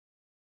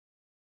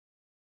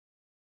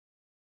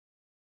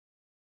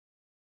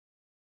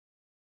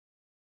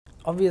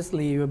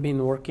Obviously, you've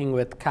been working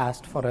with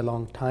CAST for a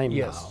long time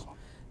Yes. now.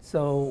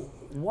 So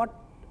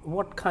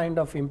what kind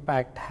of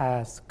impact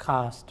has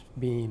CAST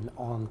been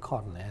on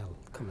Cornell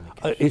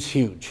communication? It's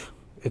huge.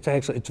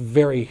 It's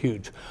very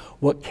huge.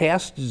 What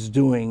CAST is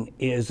doing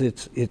is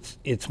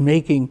it's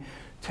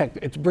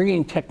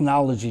bringing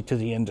technology to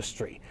the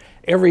industry.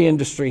 Every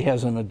industry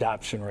has an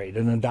adoption rate,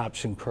 an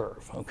adoption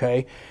curve,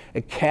 okay?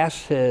 And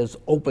CAST has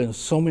opened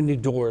so many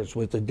doors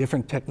with the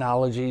different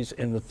technologies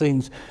and the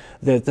things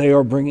that they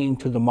are bringing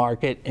to the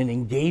market and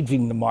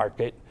engaging the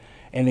market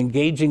and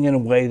engaging in a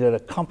way that a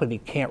company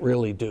can't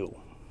really do,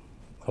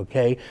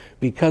 okay?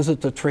 Because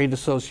it's a trade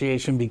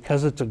association,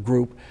 because it's a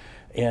group,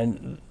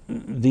 and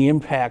the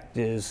impact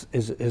has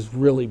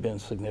really been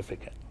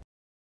significant.